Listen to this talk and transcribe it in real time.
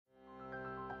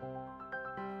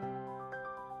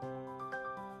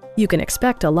You can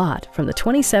expect a lot from the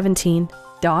 2017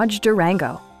 Dodge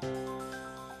Durango.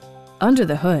 Under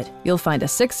the hood, you'll find a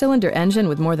 6-cylinder engine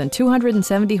with more than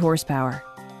 270 horsepower.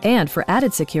 And for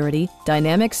added security,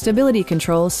 dynamic stability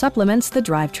control supplements the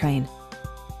drivetrain.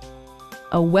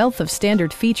 A wealth of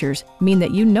standard features mean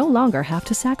that you no longer have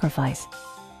to sacrifice,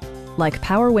 like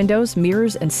power windows,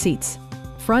 mirrors, and seats,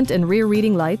 front and rear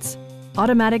reading lights,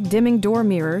 automatic dimming door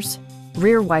mirrors,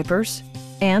 rear wipers,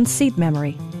 and seat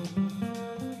memory.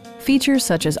 Features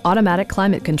such as automatic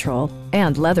climate control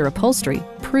and leather upholstery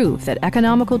prove that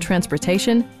economical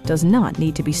transportation does not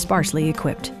need to be sparsely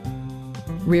equipped.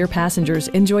 Rear passengers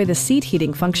enjoy the seat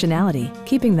heating functionality,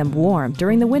 keeping them warm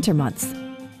during the winter months.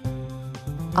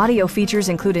 Audio features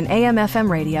include an AM/FM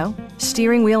radio,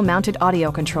 steering wheel mounted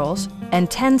audio controls,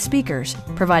 and 10 speakers,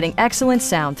 providing excellent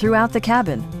sound throughout the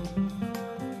cabin.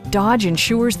 Dodge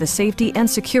ensures the safety and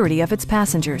security of its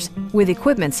passengers with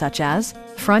equipment such as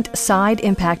front side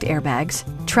impact airbags,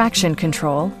 traction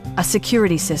control, a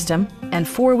security system, and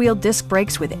 4-wheel disc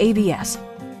brakes with ABS.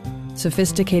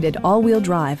 Sophisticated all-wheel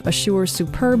drive assures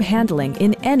superb handling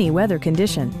in any weather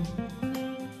condition.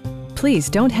 Please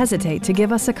don't hesitate to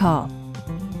give us a call.